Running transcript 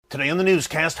Today on the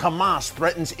newscast, Hamas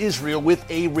threatens Israel with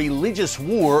a religious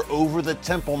war over the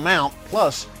Temple Mount.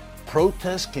 Plus,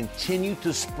 protests continue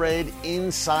to spread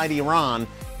inside Iran.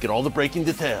 Get all the breaking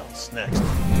details next.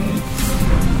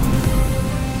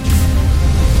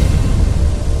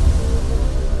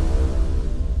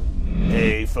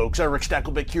 Hey folks, Eric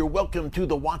Stakelbeck here. Welcome to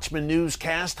the Watchman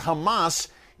Newscast. Hamas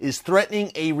is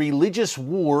threatening a religious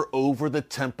war over the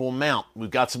Temple Mount. We've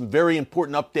got some very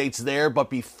important updates there, but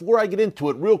before I get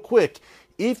into it, real quick,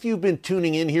 if you've been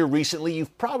tuning in here recently,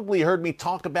 you've probably heard me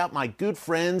talk about my good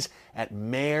friends at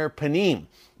Meir Panim.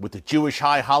 With the Jewish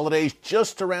high holidays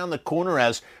just around the corner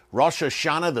as Rosh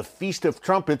Hashanah, the Feast of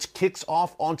Trumpets, kicks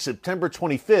off on September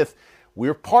 25th,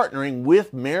 we're partnering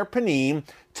with Meir Panim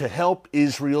to help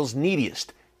Israel's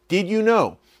neediest. Did you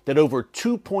know that over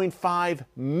 2.5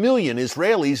 million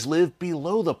Israelis live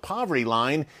below the poverty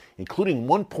line, including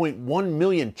 1.1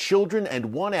 million children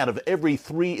and 1 out of every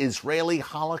 3 Israeli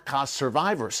Holocaust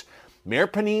survivors? Meir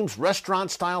Panim's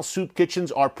restaurant-style soup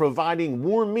kitchens are providing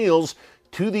warm meals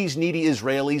to these needy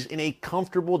Israelis in a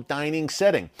comfortable dining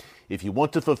setting. If you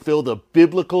want to fulfill the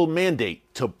biblical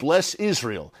mandate to bless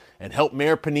Israel and help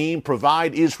Meir Panim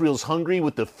provide Israel's hungry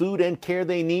with the food and care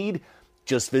they need,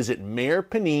 just visit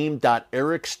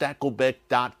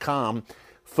meirpanim.ericstakelbeck.com.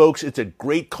 Folks, it's a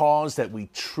great cause that we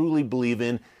truly believe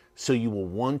in, so you will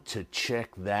want to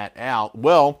check that out.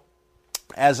 Well,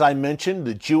 as I mentioned,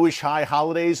 the Jewish high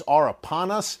holidays are upon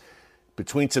us.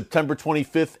 Between September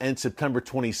 25th and September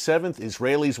 27th,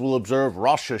 Israelis will observe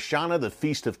Rosh Hashanah, the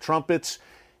Feast of Trumpets,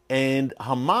 and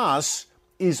Hamas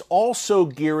is also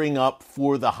gearing up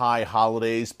for the high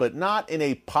holidays, but not in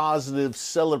a positive,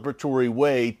 celebratory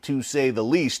way, to say the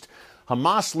least.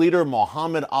 Hamas leader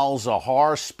Mohammed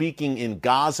al-Zahar, speaking in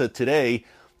Gaza today,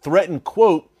 threatened,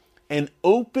 quote, an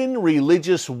open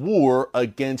religious war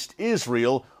against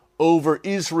Israel over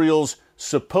Israel's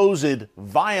supposed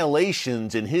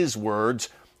violations, in his words,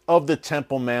 of the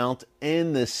Temple Mount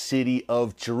and the city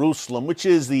of Jerusalem, which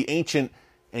is the ancient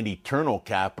and eternal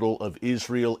capital of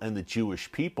Israel and the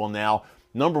Jewish people. Now,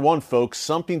 number one, folks,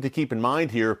 something to keep in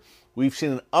mind here, we've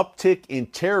seen an uptick in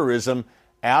terrorism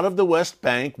out of the West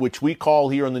Bank, which we call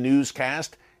here on the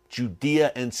newscast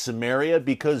Judea and Samaria,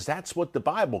 because that's what the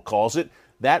Bible calls it.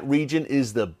 That region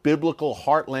is the biblical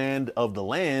heartland of the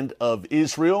land of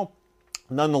Israel.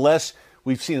 Nonetheless,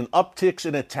 we've seen an uptick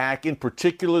in attack, in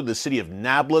particular the city of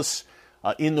Nablus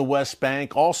in the West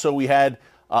Bank. Also, we had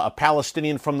a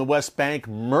Palestinian from the West Bank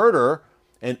murder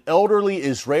an elderly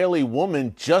Israeli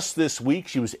woman just this week.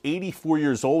 She was 84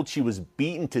 years old. She was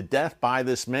beaten to death by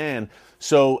this man.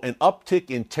 So an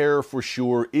uptick in terror for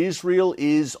sure. Israel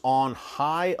is on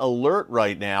high alert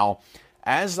right now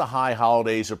as the high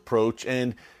holidays approach,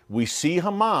 and we see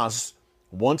Hamas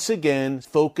once again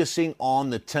focusing on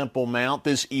the Temple Mount,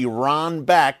 this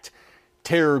Iran-backed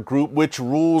terror group which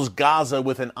rules Gaza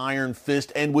with an iron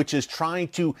fist and which is trying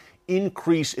to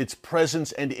increase its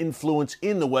presence and influence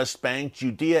in the West Bank,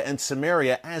 Judea and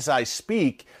Samaria, as I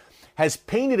speak, has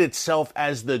painted itself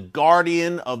as the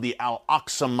guardian of the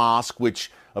Al-Aqsa Mosque,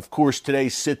 which, of course, today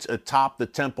sits atop the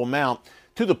Temple Mount,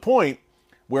 to the point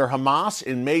where Hamas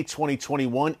in May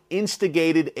 2021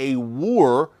 instigated a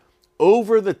war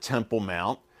over the Temple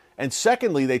Mount. And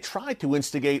secondly, they tried to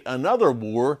instigate another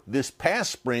war this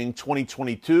past spring,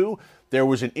 2022. There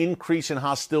was an increase in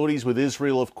hostilities with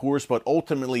Israel, of course, but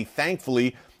ultimately,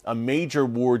 thankfully, a major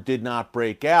war did not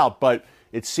break out. But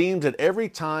it seems that every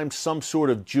time some sort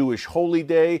of Jewish holy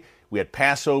day, we had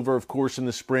Passover, of course, in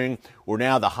the spring, or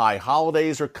now the high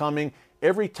holidays are coming,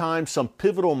 every time some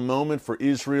pivotal moment for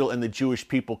Israel and the Jewish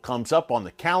people comes up on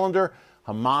the calendar,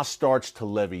 Hamas starts to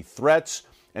levy threats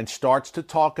and starts to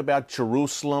talk about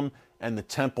Jerusalem and the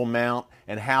Temple Mount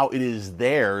and how it is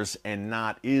theirs and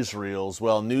not Israel's.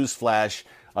 Well, newsflash,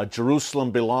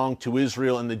 Jerusalem belonged to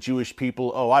Israel and the Jewish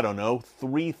people,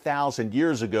 3,000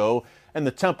 years ago. And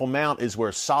the Temple Mount is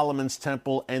where Solomon's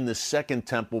temple and the Second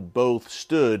Temple both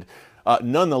stood.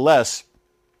 Nonetheless,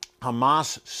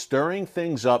 Hamas stirring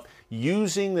things up,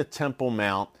 using the Temple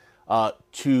Mount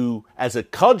as a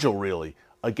cudgel, really,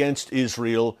 against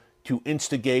Israel, to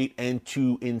instigate and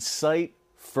to incite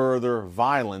further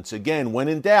violence. Again, when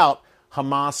in doubt,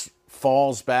 Hamas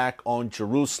falls back on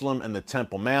Jerusalem and the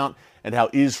Temple Mount and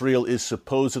how Israel is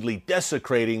supposedly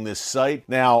desecrating this site.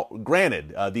 Now,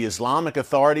 granted, the Islamic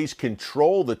authorities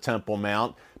control the Temple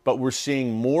Mount, but we're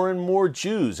seeing more and more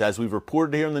Jews, as we've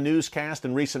reported here in the newscast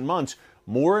in recent months,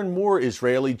 more and more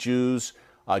Israeli Jews,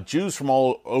 Jews from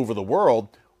all over the world,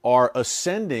 are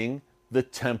ascending the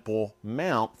Temple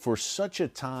Mount for such a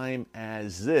time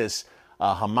as this.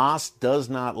 Hamas does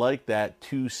not like that,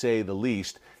 to say the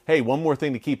least. Hey, one more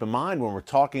thing to keep in mind when we're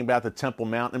talking about the Temple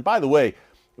Mount, and by the way,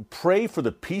 pray for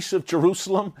the peace of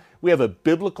Jerusalem. We have a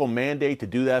biblical mandate to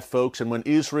do that, folks. And when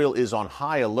Israel is on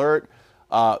high alert,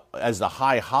 as the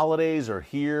high holidays are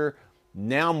here,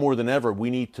 now more than ever, we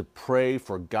need to pray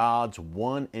for God's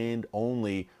one and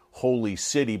only holy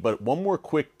city. But one more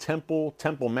quick Temple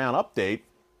Mount update.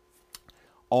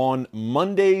 On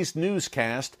Monday's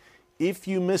newscast, if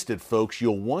you missed it, folks,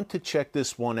 you'll want to check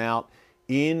this one out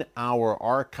in our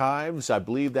archives. I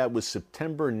believe that was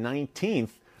September 19th.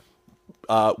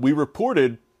 We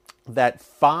reported that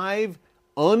 5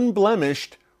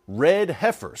 unblemished red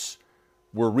heifers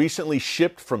were recently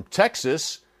shipped from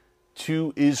Texas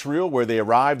to Israel, where they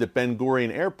arrived at Ben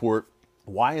Gurion Airport.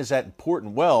 Why is that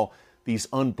important? Well, these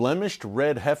unblemished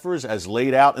red heifers, as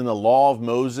laid out in the law of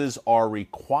Moses, are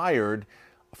required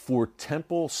for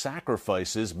temple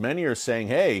sacrifices. Many are saying,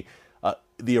 hey,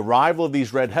 the arrival of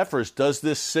these red heifers, does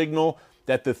this signal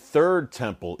that the third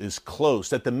temple is close,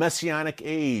 that the Messianic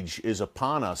age is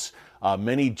upon us?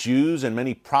 Many Jews and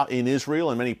many in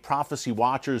Israel and many prophecy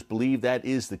watchers believe that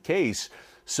is the case.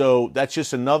 So that's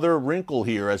just another wrinkle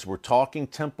here as we're talking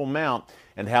Temple Mount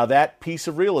and how that piece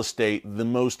of real estate, the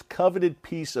most coveted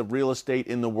piece of real estate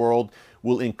in the world,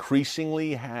 will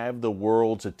increasingly have the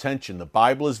world's attention. The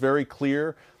Bible is very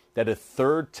clear that a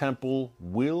third temple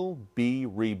will be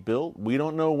rebuilt. We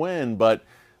don't know when, but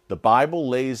the Bible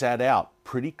lays that out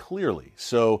pretty clearly.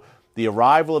 So the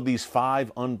arrival of these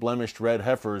 5 unblemished red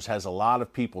heifers has a lot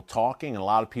of people talking and a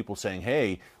lot of people saying,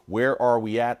 hey, where are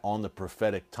we at on the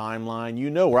prophetic timeline? You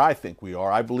know where I think we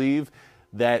are. I believe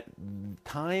that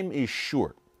time is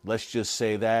short. Let's just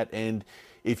say that. And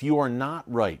if you are not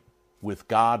right with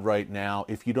God right now,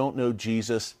 if you don't know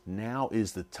Jesus, now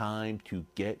is the time to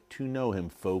get to know him,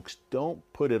 folks. Don't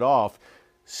put it off.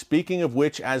 Speaking of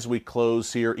which, as we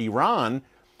close here, Iran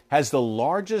has the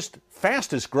largest,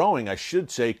 fastest growing, I should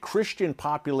say, Christian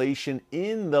population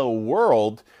in the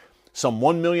world. Some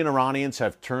 1 million Iranians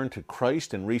have turned to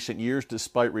Christ in recent years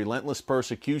despite relentless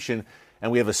persecution.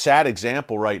 And we have a sad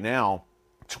example right now.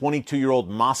 22-year-old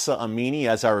Mahsa Amini,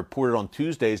 as I reported on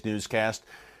Tuesday's newscast,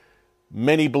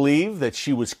 many believe that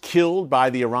she was killed by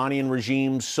the Iranian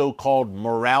regime's so-called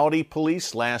morality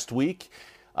police last week.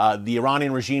 The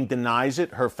Iranian regime denies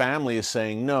it. Her family is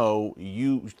saying, no,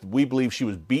 we believe she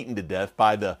was beaten to death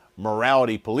by the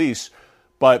morality police.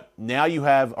 But now you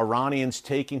have Iranians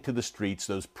taking to the streets.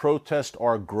 Those protests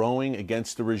are growing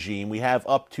against the regime. We have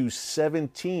up to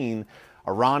 17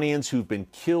 Iranians who've been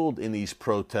killed in these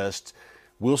protests.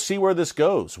 We'll see where this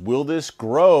goes. Will this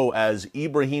grow as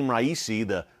Ibrahim Raisi,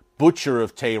 the butcher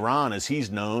of Tehran, as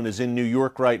he's known, is in New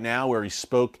York right now, where he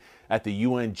spoke at the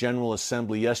UN General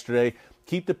Assembly yesterday?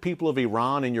 Keep the people of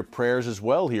Iran in your prayers as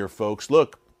well here, folks.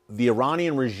 Look, the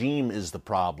Iranian regime is the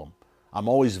problem. I'm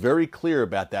always very clear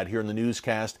about that here in the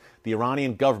newscast. The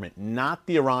Iranian government, not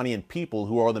the Iranian people,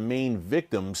 who are the main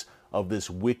victims of this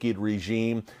wicked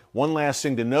regime. One last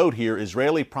thing to note here,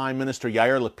 Israeli Prime Minister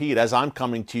Yair Lapid, as I'm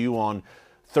coming to you on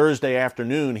Thursday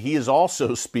afternoon, he is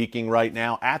also speaking right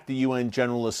now at the UN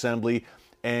General Assembly.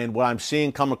 And what I'm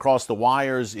seeing come across the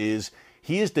wires is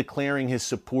he is declaring his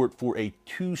support for a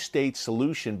two-state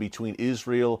solution between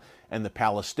Israel and the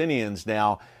Palestinians.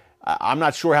 Now, I'm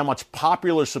not sure how much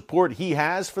popular support he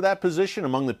has for that position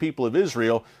among the people of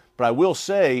Israel, but I will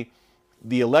say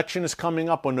the election is coming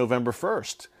up on November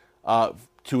 1st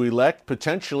to elect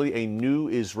potentially a new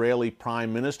Israeli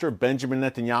prime minister. Benjamin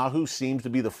Netanyahu seems to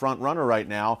be the front runner right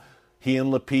now. He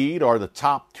and Lapid are the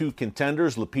top 2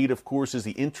 contenders. Lapid, of course, is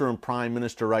the interim prime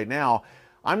minister right now.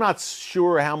 I'm not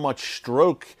sure how much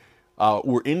stroke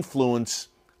or influence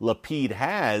Lapid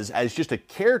has as just a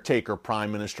caretaker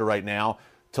prime minister right now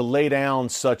to lay down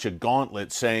such a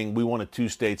gauntlet saying we want a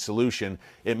two-state solution.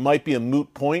 It might be a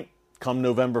moot point come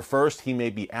November 1st. He may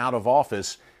be out of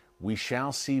office. We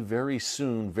shall see very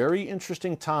soon. Very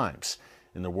interesting times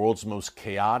in the world's most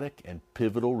chaotic and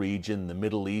pivotal region, the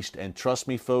Middle East. And trust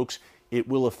me, folks, it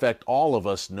will affect all of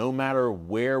us no matter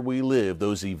where we live.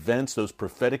 Those events, those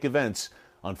prophetic events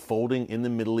unfolding in the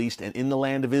Middle East and in the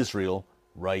land of Israel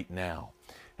right now.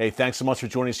 Hey, thanks so much for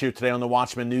joining us here today on the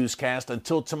Watchman Newscast.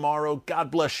 Until tomorrow, God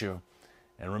bless you.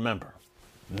 And remember,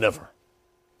 never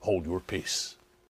hold your peace.